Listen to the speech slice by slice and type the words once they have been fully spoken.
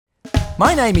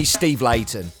My name is Steve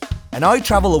Layton, and I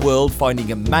travel the world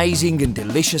finding amazing and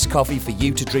delicious coffee for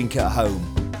you to drink at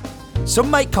home.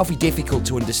 Some make coffee difficult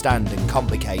to understand and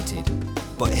complicated,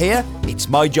 but here it's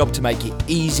my job to make it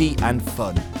easy and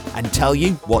fun and tell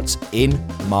you what's in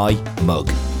my mug.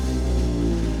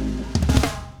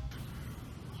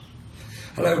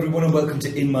 Hello everyone and welcome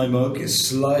to In My Mug, a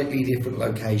slightly different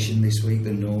location this week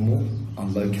than normal.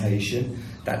 On location,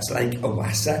 that's Lake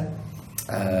Owassa,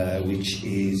 which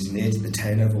is near to the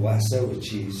town of Owassa,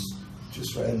 which is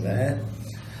just around there.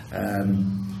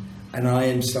 And I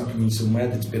am stopping in somewhere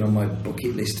that's been on my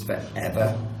bucket list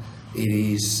forever. It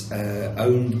is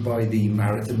owned by the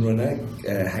marathon runner,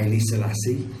 Haile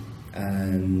Selassie,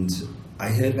 and I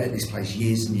heard about this place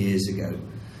years and years ago.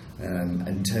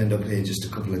 And turned up here just a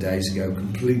couple of days ago,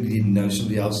 completely didn't know,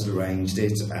 somebody else had arranged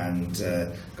it, and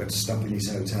got to stop in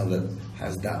this hotel that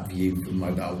has that view from my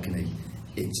balcony.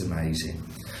 It's amazing.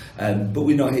 But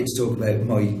we're not here to talk about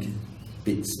my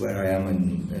bits where I am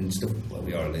and stuff. Well,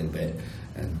 we are a little bit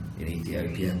in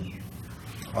Ethiopia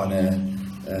on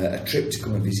a trip to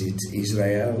come and visit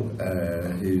Israel,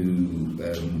 who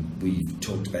we've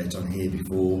talked about on here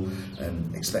before.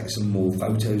 Expect some more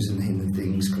photos of him and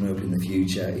things coming up in the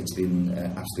future. It's been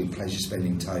an absolute pleasure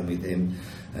spending time with him.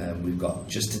 We've got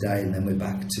just today, and then we're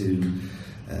back to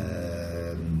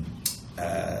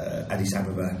Addis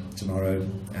Ababa tomorrow,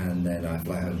 and then I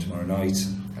fly home tomorrow night.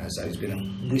 So it's been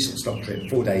a whistle-stop trip,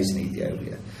 4 days in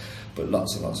Ethiopia, but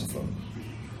lots and lots of fun.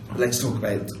 Let's talk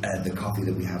about the coffee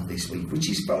that we have this week, which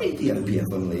is from Ethiopia,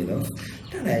 funnily enough.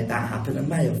 I don't know how that happened. I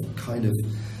may have kind of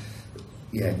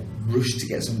rushed to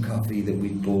get some coffee that we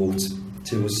bought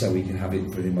to us so we can have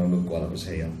it for the moment while I was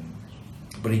here.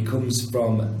 But it comes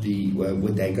from the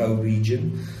Wadego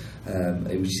region,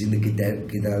 which is in the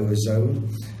Gedoa zone,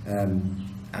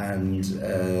 and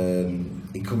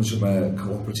it comes from a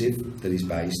cooperative that is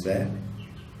based there.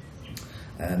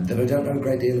 That I don't know a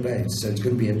great deal about, so it's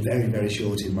going to be a very, very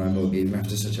short In My Mug, even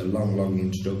after such a long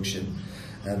introduction.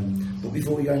 But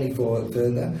before we go any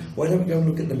further, why don't we go and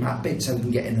look at the map bit so we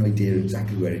can get an idea of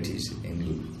exactly where it is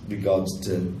in regards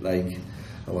to Lake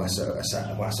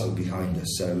Owassa behind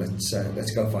us. So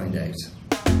let's go find out.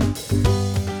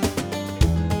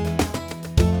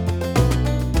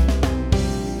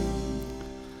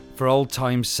 For old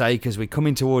time's sake, as we're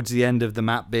coming towards the end of the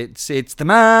map bits, it's the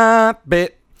map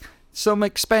bit. Some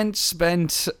expense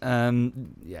spent.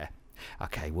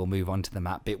 Okay, we'll move on to the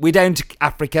map bit. We're down to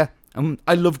Africa.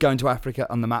 I love going to Africa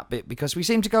on the map bit because we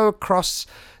seem to go across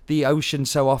the ocean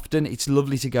so often. It's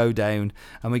lovely to go down,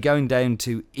 and we're going down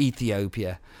to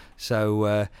Ethiopia.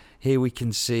 So here we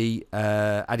can see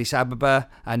Addis Ababa,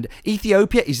 and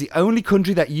Ethiopia is the only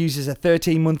country that uses a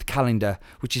 13-month calendar,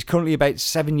 which is currently about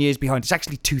 7 years behind. It's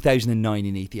actually 2009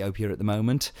 in Ethiopia at the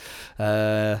moment.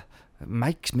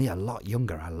 Makes me a lot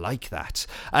younger. I like that.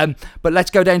 But let's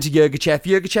go down to Yirgacheffe.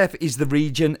 Yirgacheffe is the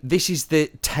region. This is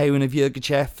the town of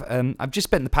Yirgacheffe. I've just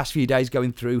spent the past few days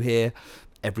going through here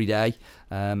every day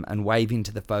and waving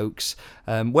to the folks.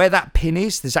 Where that pin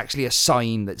is, there's actually a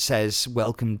sign that says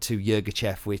 "Welcome to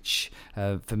Yirgacheffe," which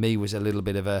for me was a little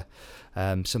bit of a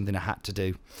something I had to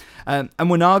do. And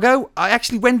Wanago, I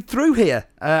actually went through here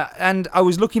and I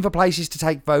was looking for places to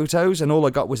take photos, and all I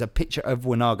got was a picture of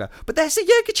Wanago. But there's the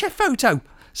Yirgacheffe photo.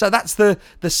 So that's the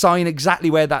sign exactly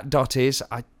where that dot is.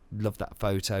 I love that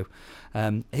photo.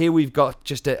 Here we've got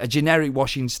just a generic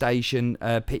washing station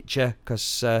picture,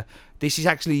 because this is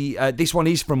actually, this one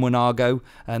is from Wanago,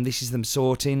 and this is them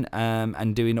sorting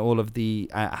and doing all of the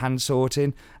hand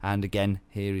sorting. And again,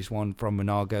 here is one from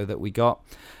Wanago that we got.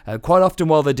 Quite often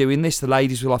while they're doing this, the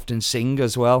ladies will often sing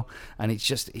as well, and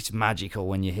it's magical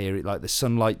when you hear it, like the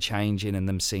sunlight changing and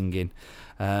them singing.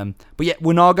 But yeah,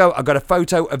 Wanago, I got a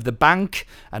photo of the bank,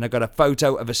 and I got a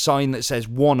photo of a sign that says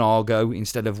Wanago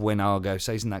instead of Wenago,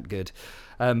 so isn't that good?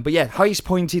 But yeah, highest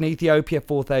point in Ethiopia,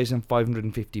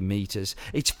 4,550 metres.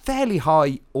 It's fairly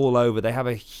high all over. They have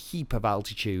a heap of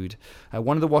altitude.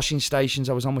 One of the washing stations,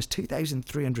 I was almost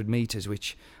 2,300 metres,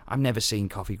 which I've never seen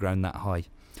coffee grown that high.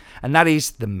 And that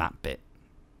is the map bit.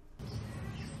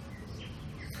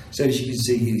 So as you can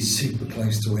see, it's super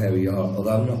close to where we are,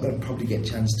 although I'm not going to probably get a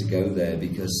chance to go there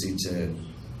because it's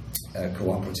a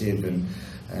cooperative and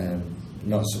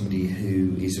not somebody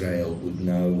who Israel would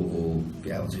know or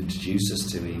be able to introduce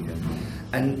us to even.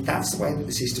 And that's the way that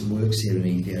the system works here in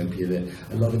Ethiopia, that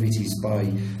a lot of it is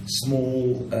by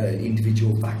small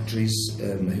individual factories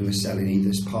who are selling either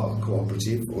as part of a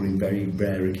cooperative or in very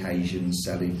rare occasions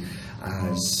selling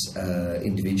as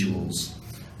individuals.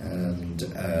 And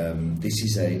this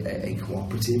is a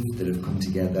cooperative that have come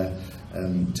together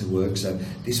to work. So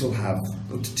this will have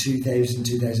up to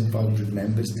 2,500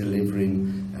 members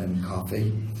delivering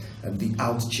coffee. The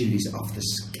altitude is off the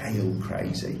scale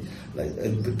crazy,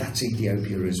 but that's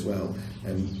Ethiopia as well.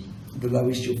 The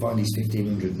lowest you'll find is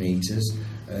 1,500 metres.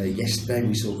 Yesterday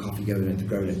we saw coffee growing at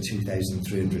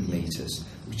 2,300 metres,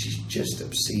 which is just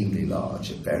obscenely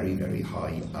large, a very, very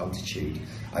high altitude.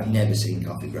 I've never seen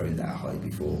coffee growing that high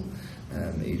before.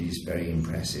 It is very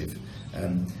impressive.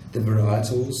 The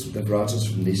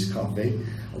varietals from this coffee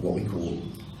are what we call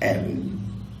heirloom.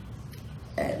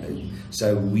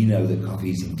 So we know that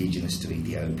coffee is indigenous to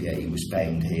Ethiopia. It was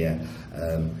found here,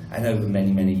 and over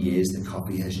many, many years the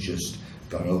coffee has just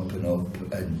gone up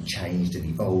and changed and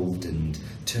evolved and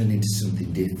turned into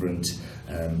something different.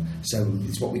 So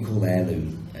it's what we call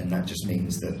heirloom, and that just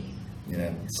means that, you know,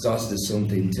 it started as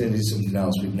something, turned into something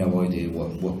else with no idea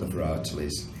what the varietal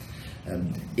is.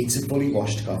 It's a fully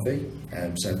washed coffee.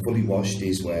 So fully washed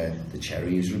is where the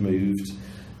cherry is removed,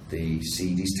 the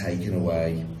seed is taken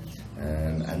away,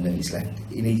 and then it's left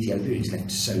in Ethiopia. It's left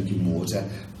to soak in water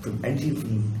from anything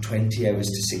from 20 hours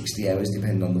to 60 hours,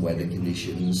 depending on the weather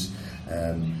conditions.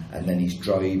 And then it's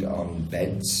dried on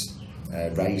beds,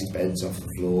 raised beds off the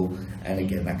floor, and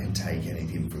again that can take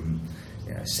anything from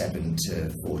 7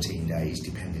 to 14 days,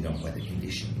 depending on weather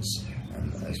conditions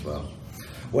as well.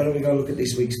 Why don't we go look at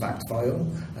this week's fact file,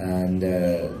 and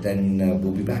then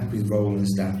we'll be back with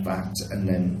Roland's Daft Fact, and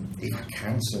then if I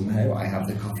can somehow, I have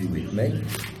the coffee with me,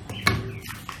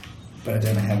 but I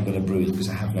don't know how I'm going to brew it because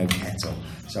I have no kettle.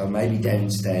 So maybe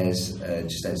downstairs,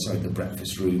 just outside the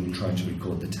breakfast room, trying to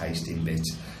record the tasting bit.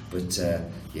 But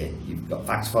yeah, you've got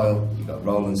Fact File, you've got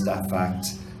Roland's Daft Fact,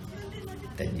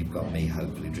 then you've got me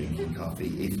hopefully drinking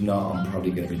coffee. If not, I'm probably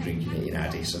going to be drinking it in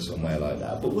Addis or somewhere like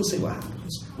that. But we'll see what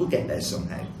happens. We'll get there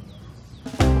somehow.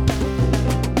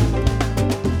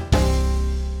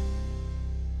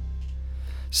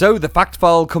 So the fact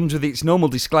file comes with its normal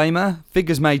disclaimer.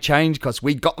 Figures may change because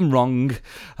we got them wrong.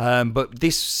 But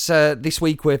this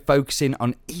week we're focusing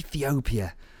on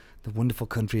Ethiopia, the wonderful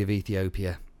country of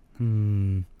Ethiopia.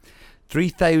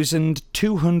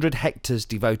 3,200 hectares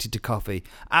devoted to coffee.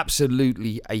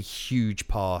 Absolutely a huge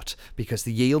part because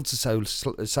the yields are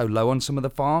so low on some of the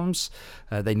farms.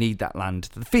 They need that land.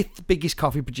 The fifth biggest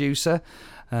coffee producer,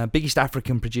 biggest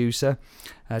African producer.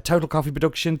 Total coffee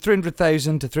production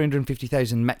 300,000 to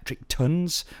 350,000 metric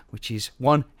tons, which is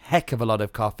one heck of a lot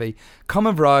of coffee.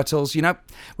 Common varietals,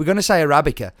 we're going to say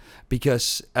Arabica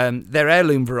because they're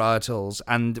heirloom varietals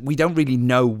and we don't really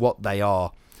know what they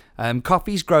are.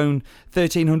 Coffee's grown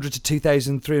 1,300 to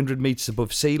 2,300 metres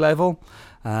above sea level,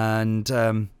 and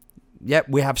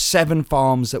we have 7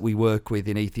 farms that we work with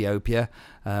in Ethiopia,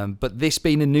 but this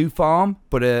being a new farm,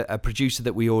 but a producer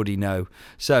that we already know.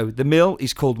 So the mill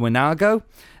is called Winago.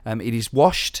 It is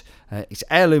washed, it's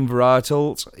heirloom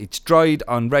varietals, it's dried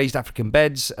on raised African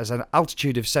beds at an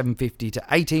altitude of 750 to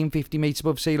 1850 metres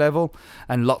above sea level,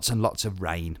 and lots of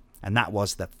rain. And that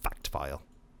was the fact file.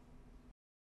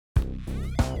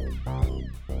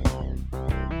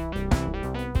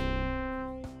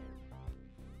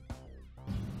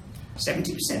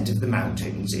 70% of the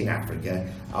mountains in Africa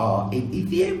are in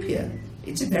Ethiopia.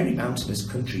 It's a very mountainous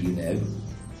country,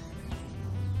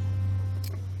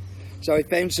 So I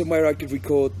found somewhere I could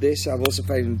record this. I've also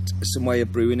found some way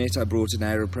of brewing it. I brought an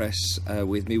AeroPress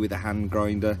with me with a hand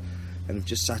grinder, and I've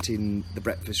just sat in the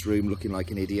breakfast room looking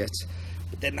like an idiot.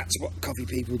 But then that's what coffee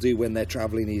people do when they're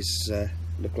travelling, is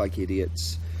look like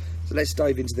idiots. So let's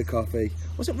dive into the coffee.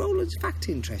 Wasn't Roland's Fact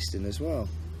interesting as well?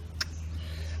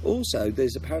 Also,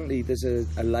 there's a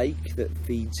lake that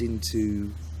feeds into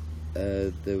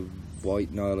the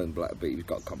White Nile and Black, but it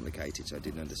got complicated, so I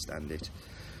didn't understand it.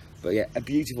 But yeah, a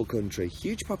beautiful country,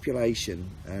 huge population.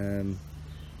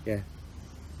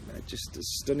 Just a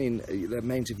stunning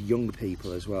amount of young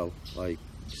people as well. Like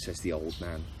says the old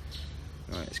man.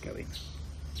 Right, let's go in.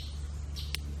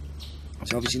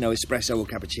 So obviously no espresso or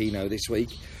cappuccino this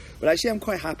week, but actually I'm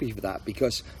quite happy for that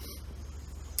because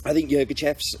I think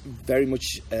Yirgacheff's very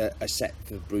much a set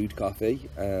for brewed coffee.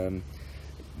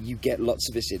 You get lots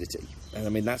of acidity, and I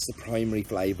mean that's the primary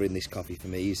flavour in this coffee for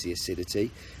me, is the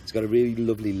acidity. It's got a really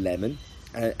lovely lemon,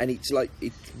 and it's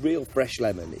real fresh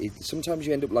lemon. Sometimes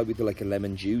you end up with a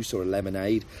lemon juice or a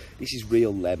lemonade. This is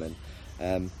real lemon.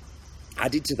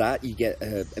 Added to that, you get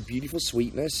a beautiful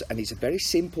sweetness, and it's a very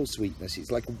simple sweetness. It's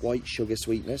like a white sugar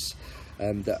sweetness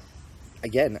that,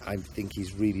 again, I think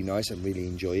is really nice. I'm really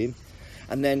enjoying.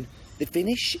 And then the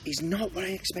finish is not what I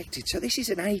expected. So this is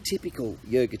an atypical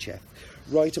Yirgacheff,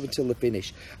 right up until the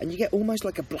finish, and you get almost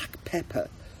like a black pepper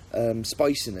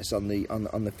spiciness on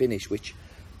the finish, which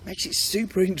makes it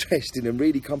super interesting and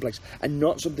really complex, and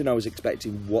not something I was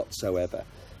expecting whatsoever.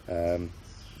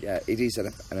 Yeah, it is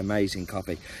an amazing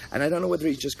coffee. And I don't know whether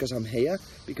it's just because I'm here,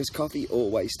 because coffee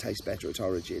always tastes better at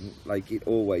Origin, like it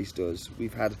always does.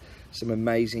 We've had some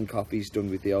amazing coffees done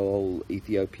with the old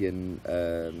Ethiopian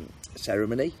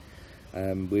ceremony.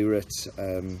 We were at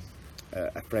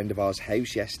a friend of ours'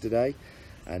 house yesterday,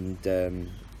 and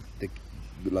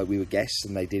we were guests,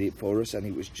 and they did it for us, and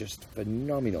it was just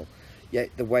phenomenal. Yet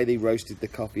the way they roasted the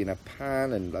coffee in a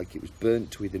pan, and like it was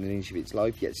burnt to within an inch of its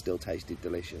life, yet still tasted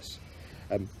delicious.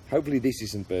 Hopefully this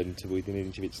isn't burnt to within an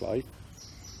inch of its life.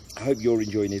 I hope you're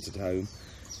enjoying it at home.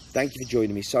 Thank you for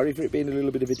joining me. Sorry for it being a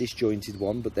little bit of a disjointed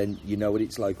one, but then you know what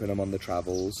it's like when I'm on the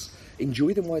travels.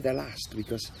 Enjoy them while they last,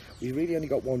 because we really only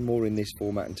got one more in this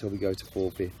format until we go to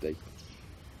 450.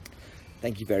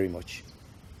 Thank you very much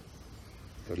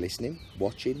for listening,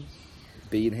 watching,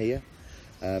 being here.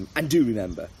 And do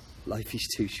remember, life is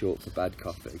too short for bad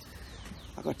coffee.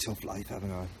 I've got a tough life,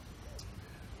 haven't I? I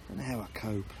don't know how I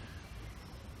cope.